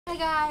Hi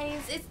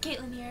guys, it's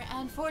Caitlin here,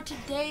 and for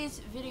today's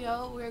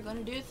video we're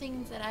going to do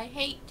things that I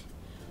hate,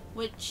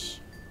 which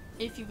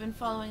if you've been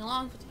following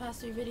along for the past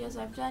 3 videos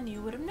I've done,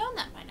 you would have known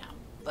that by now.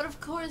 But of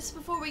course,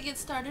 before we get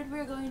started,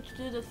 we're going to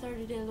do the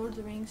 30-day Lord of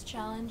the Rings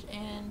challenge,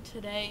 and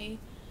today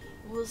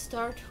we'll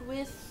start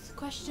with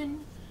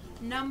question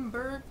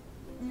number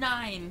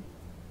 9.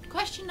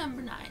 Question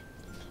number 9,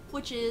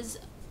 which is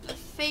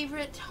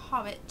favorite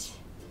Hobbit.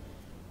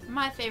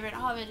 My favorite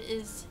Hobbit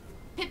is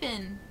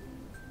Pippin.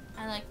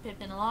 I like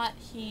Pippin a lot.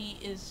 He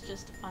is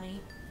just a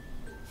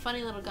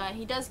funny little guy.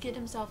 He does get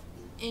himself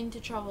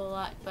into trouble a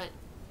lot, but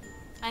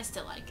I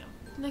still like him.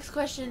 Next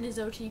question is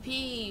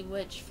OTP,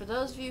 which for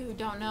those of you who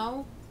don't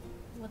know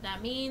what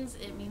that means,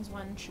 it means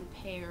one true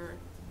pair.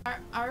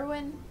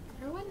 Arwen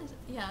is,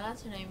 yeah,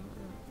 that's her name.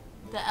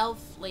 The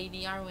elf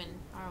lady, Arwen,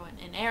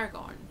 and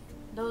Aragorn.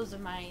 That's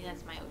my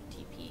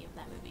OTP of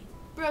that movie.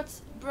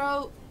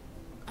 Bro,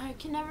 I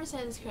can never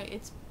say this correct.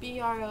 It's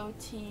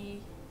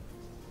B-R-O-T.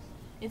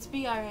 It's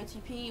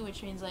B-R-O-T-P,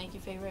 which means like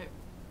your favorite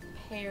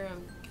pair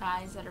of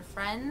guys that are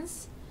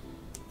friends.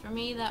 For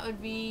me, that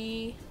would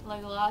be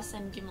Legolas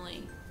and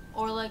Gimli,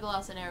 or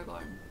Legolas and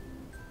Aragorn,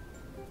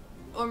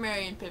 or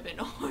Merry and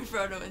Pippin, or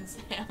Frodo and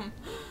Sam.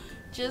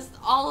 Just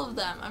all of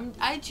them.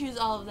 I choose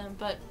all of them,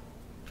 but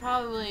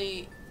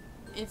probably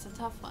it's a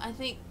tough one. I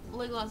think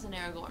Legolas and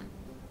Aragorn.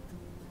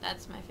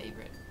 That's my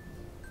favorite.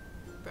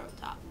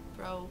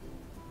 Bro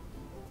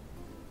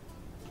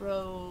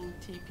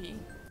TP.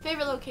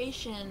 Favorite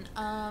location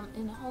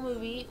in the whole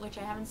movie, which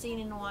I haven't seen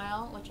in a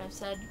while, which I've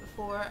said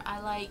before, I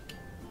like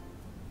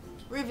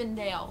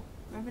Rivendell.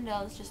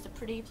 Rivendell is just a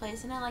pretty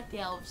place, and I like the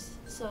elves,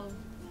 so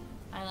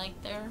I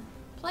like their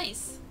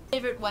place.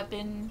 Favorite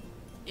weapon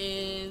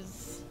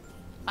is,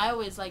 I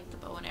always like the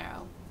bow and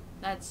arrow.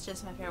 That's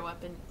just my favorite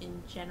weapon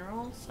in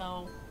general,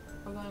 so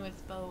we're going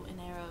with bow and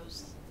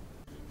arrows.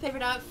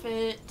 Favorite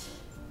outfit,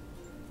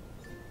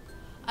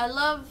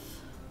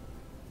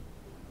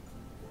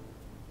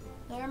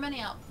 there are many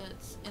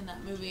outfits in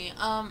that movie.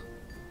 I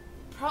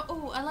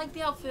like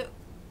the outfit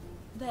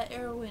that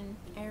Arwen,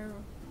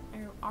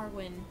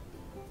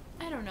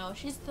 I don't know,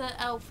 she's the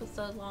elf with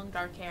the long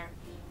dark hair.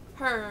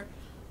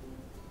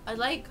 I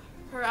like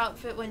her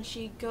outfit when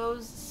she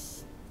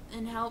goes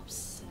and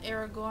helps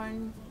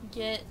Aragorn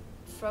get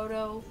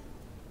Frodo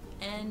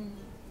and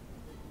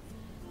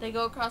they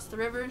go across the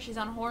river and she's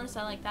on a horse.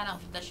 I like that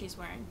outfit that she's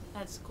wearing.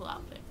 That's a cool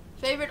outfit.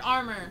 Favorite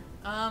armor,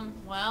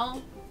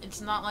 well, it's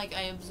not like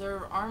I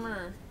observe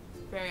armor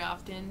very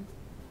often,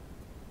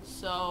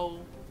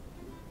 so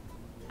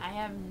I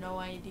have no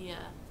idea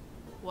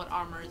what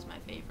armor is my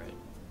favorite.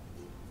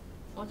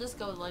 We'll just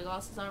go with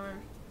Legolas's armor.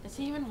 Does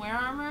he even wear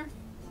armor?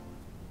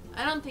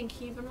 I don't think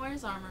he even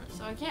wears armor,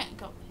 so I can't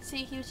go.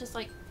 See, he was just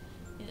like,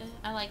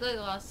 I like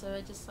Legolas, so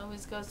it just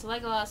always goes to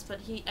Legolas,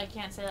 but I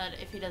can't say that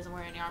if he doesn't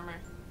wear any armor.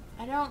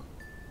 I don't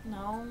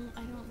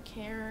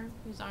care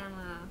whose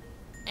armor.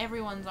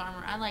 Everyone's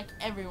armor. I like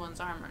everyone's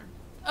armor.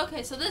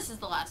 Okay, so this is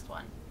the last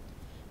one.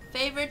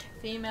 Favorite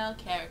female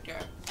character.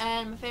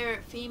 And my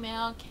favorite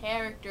female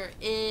character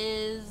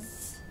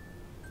is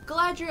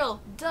Galadriel.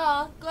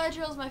 Duh.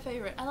 Galadriel's my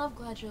favorite. I love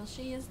Galadriel.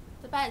 She is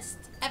the best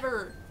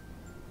ever.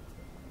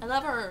 I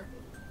love her.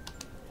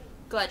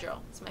 Galadriel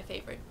is my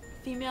favorite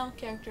female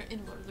character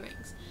in Lord of the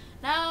Rings.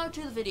 Now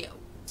to the video.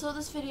 So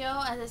this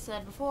video, as I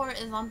said before,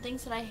 is on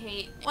things that I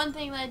hate. One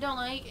thing that I don't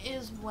like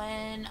is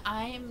when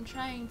I'm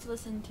trying to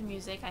listen to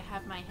music. I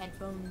have my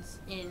headphones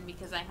in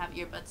because I have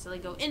earbuds, so they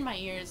go in my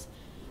ears.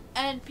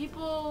 And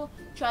people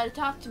try to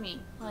talk to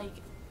me. Like,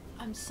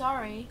 I'm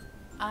sorry,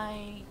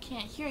 I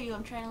can't hear you.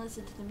 I'm trying to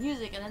listen to the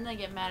music. And then they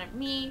get mad at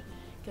me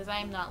because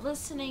I'm not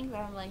listening. But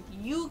I'm like,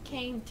 you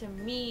came to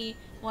me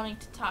wanting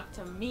to talk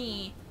to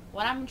me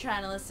when I'm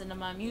trying to listen to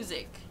my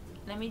music.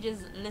 Let me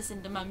just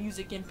listen to my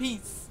music in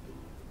peace.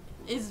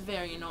 Is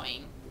very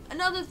annoying.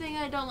 Another thing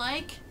I don't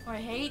like or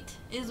I hate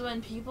is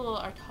when people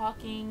are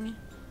talking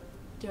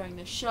during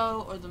the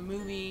show or the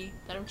movie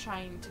that I'm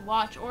trying to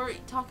watch, or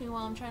talking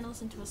while I'm trying to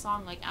listen to a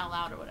song like out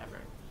loud or whatever.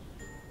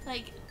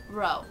 Like,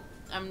 bro,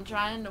 I'm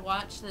trying to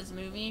watch this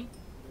movie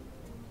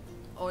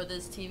or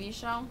this TV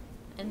show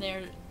and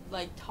they're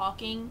like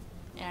talking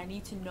and I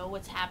need to know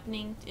what's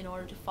happening in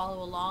order to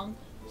follow along,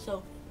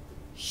 so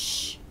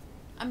shh,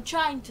 I'm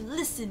trying to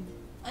listen.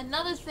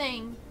 Another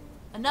thing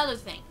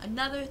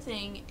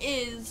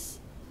is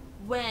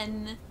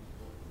when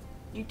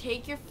you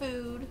take your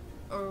food,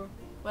 or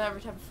whatever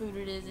type of food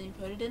it is, and you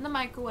put it in the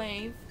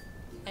microwave,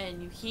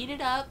 and you heat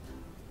it up,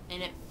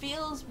 and it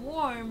feels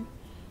warm,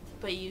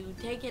 but you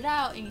take it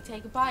out, and you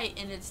take a bite,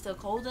 and it's still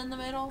cold in the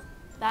middle.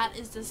 That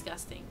is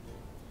disgusting.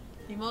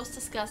 The most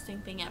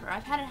disgusting thing ever.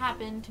 I've had it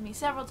happen to me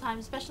several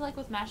times, especially like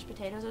with mashed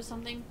potatoes or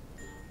something,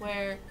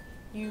 where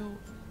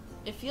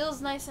it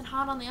feels nice and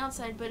hot on the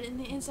outside, but in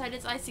the inside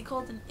it's icy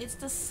cold, and it's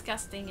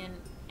disgusting, and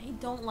I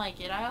don't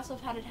like it. I also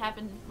have had it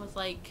happen with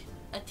like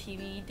a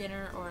TV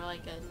dinner or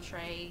like a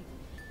tray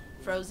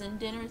frozen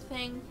dinner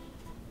thing,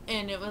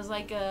 and it was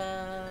like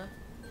it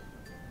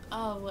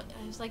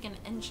was like an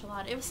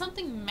enchilada. It was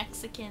something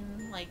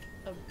Mexican, like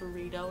a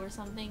burrito or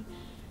something,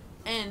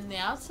 And the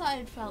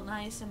outside felt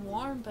nice and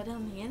warm, but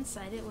on the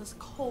inside it was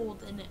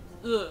cold and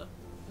no.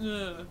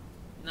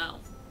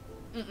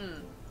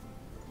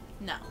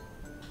 No.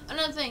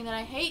 Another thing that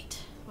I hate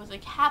with a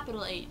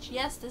capital H,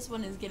 yes, this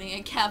one is getting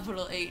a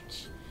capital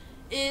H,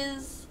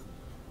 is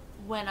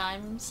when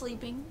I'm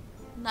sleeping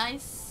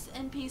nice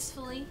and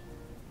peacefully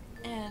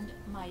and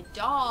my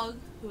dog,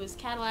 who is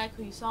Cadillac,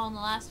 who you saw in the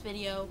last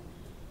video,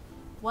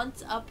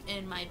 wants up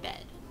in my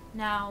bed.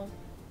 Now,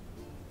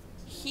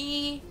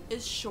 he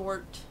is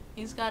short.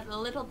 He's got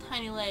little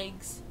tiny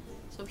legs,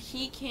 so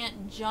he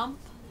can't jump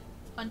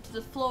onto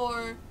the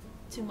floor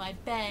to my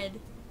bed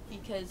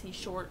because he's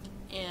short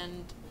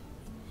and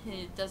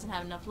he doesn't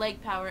have enough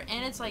leg power,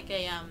 and it's like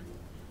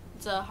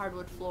it's a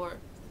hardwood floor,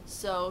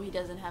 so he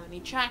doesn't have any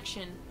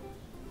traction.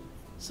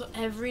 So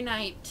every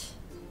night,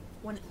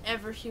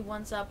 whenever he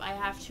wants up, I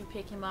have to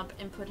pick him up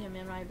and put him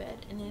in my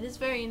bed, and it is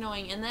very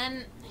annoying. And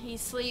then he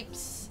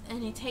sleeps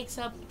and he takes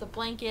up the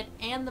blanket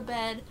and the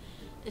bed.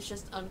 It's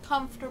just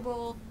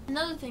uncomfortable.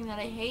 Another thing that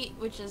I hate,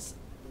 which is,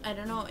 I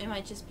don't know, it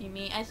might just be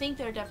me. I think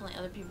there are definitely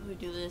other people who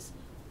do this,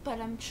 but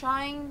I'm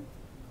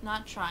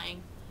not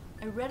trying.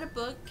 I read a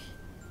book,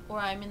 or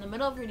I'm in the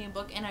middle of reading a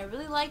book, and I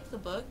really liked the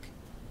book.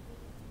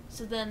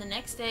 So then the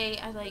next day,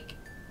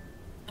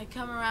 I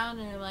come around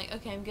and I'm like,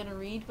 okay, I'm gonna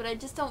read, but I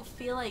just don't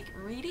feel like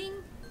reading.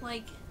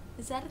 Like,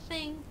 is that a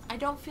thing? I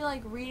don't feel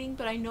like reading,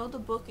 but I know the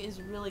book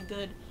is really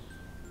good.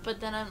 But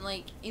then I'm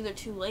like either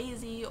too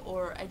lazy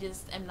or I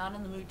just am not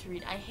in the mood to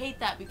read. I hate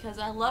that because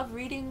I love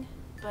reading,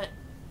 but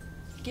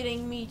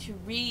getting me to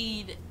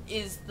read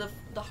is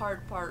the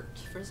hard part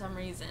for some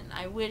reason.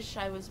 I wish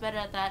I was better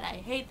at that. I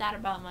hate that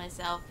about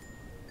myself.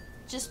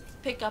 Just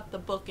pick up the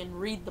book and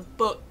read the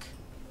book.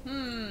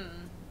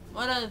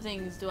 What other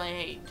things do I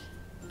hate?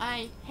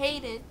 I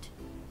hate it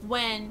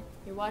when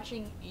you're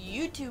watching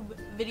YouTube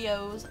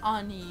videos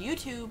on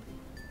YouTube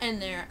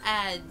and there are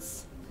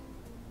ads.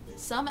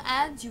 Some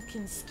ads you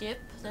can skip.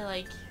 They're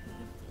like,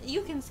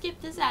 you can skip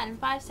this ad in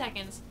 5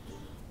 seconds.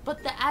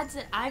 But the ads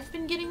that I've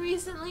been getting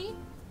recently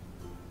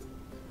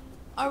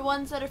are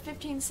ones that are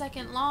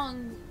 15-second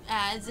long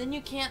ads and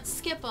you can't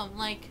skip them.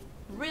 Like,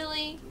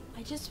 really?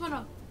 I just want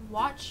to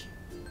watch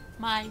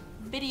my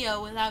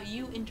video without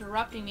you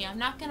interrupting me. I'm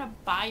not going to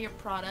buy your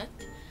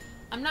product.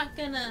 I'm not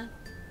going to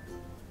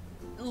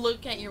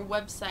look at your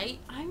website.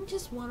 I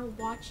just want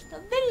to watch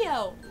the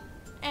video.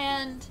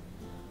 And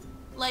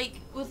like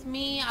with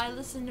me, I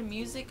listen to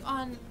music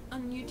on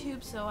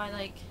YouTube, so I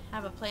like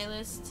have a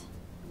playlist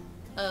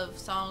of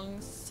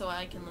songs so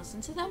I can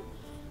listen to them.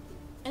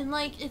 And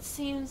like it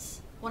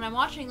seems when I'm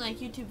watching like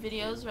YouTube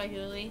videos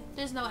regularly,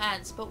 there's no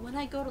ads, but when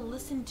I go to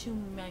listen to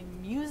my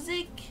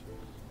music,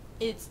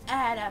 it's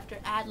ad after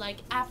ad, like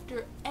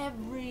after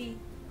every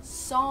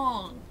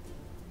song.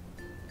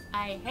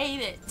 I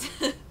hate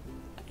it.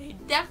 I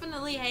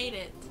definitely hate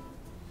it.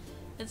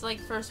 It's like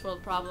first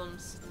world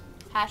problems.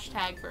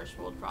 Hashtag first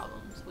world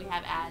problems. We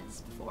have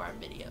ads before our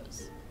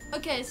videos.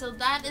 Okay, so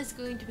that is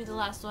going to be the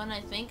last one,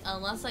 I think,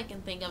 unless I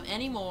can think of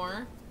any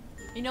more.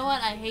 You know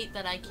what? I hate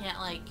that I can't,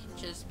 like,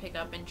 just pick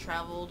up and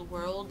travel the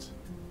world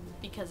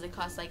because it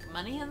costs, like,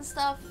 money and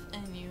stuff,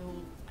 and you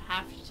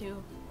have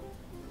to.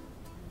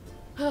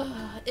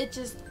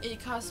 It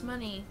costs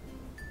money.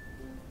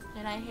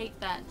 And I hate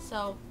that.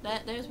 So,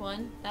 there's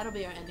one. That'll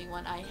be our ending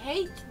one. I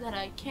hate that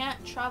I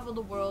can't travel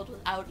the world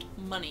without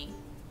money.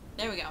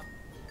 There we go.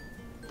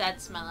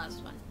 That's my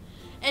last one.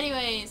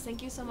 Anyways,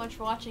 thank you so much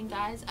for watching,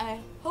 guys. I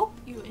hope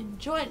you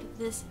enjoyed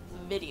this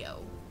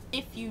video.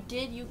 If you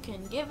did, you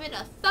can give it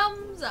a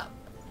thumbs up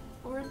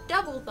or a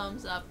double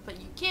thumbs up,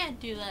 but you can't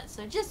do that,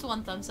 so just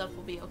one thumbs up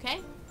will be okay.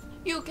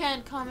 You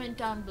can comment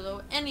down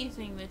below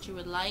anything that you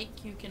would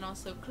like. You can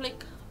also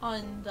click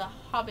on the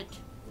Hobbit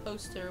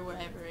poster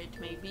wherever it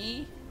may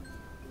be,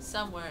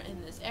 somewhere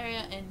in this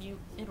area, and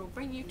it'll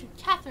bring you to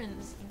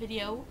Catherine's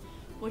video,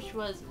 which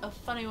was a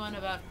funny one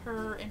about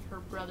her and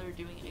her brother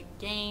doing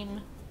a game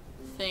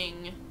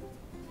thing.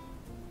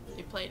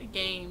 They played a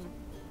game.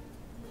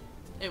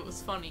 It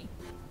was funny.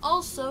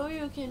 Also,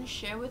 you can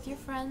share with your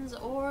friends,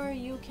 or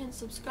you can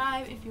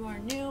subscribe if you are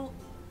new.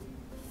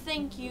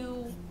 Thank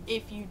you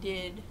if you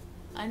did.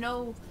 I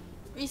know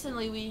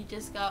recently we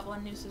just got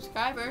 1 new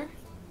subscriber,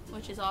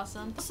 which is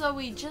awesome. Also,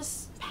 we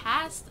just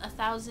passed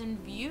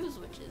 1,000 views,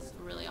 which is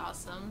really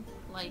awesome.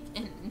 Like,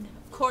 and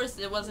of course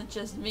it wasn't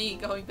just me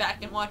going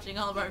back and watching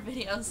all of our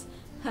videos.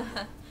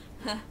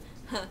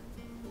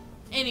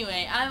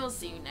 Anyway, I will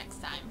see you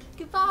next time.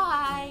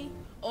 Goodbye!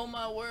 Oh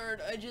my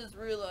word, I just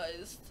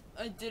realized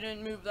I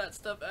didn't move that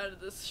stuff out of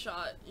this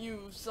shot.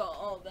 You saw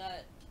all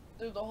that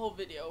through the whole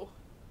video.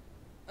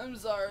 I'm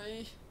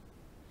sorry.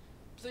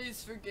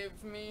 Please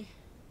forgive me.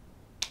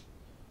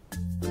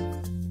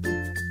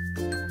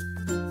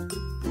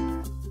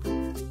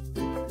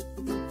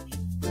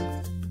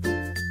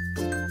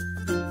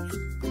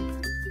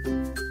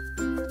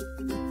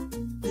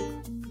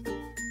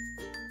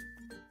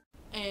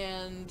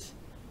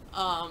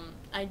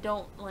 I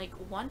don't like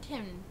want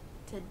him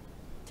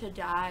to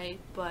die,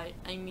 but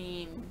I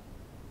mean,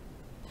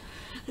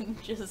 I'm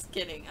just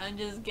kidding.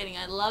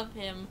 I love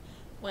him,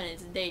 when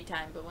it's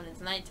daytime, but when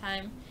it's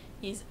nighttime,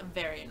 he's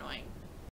very annoying.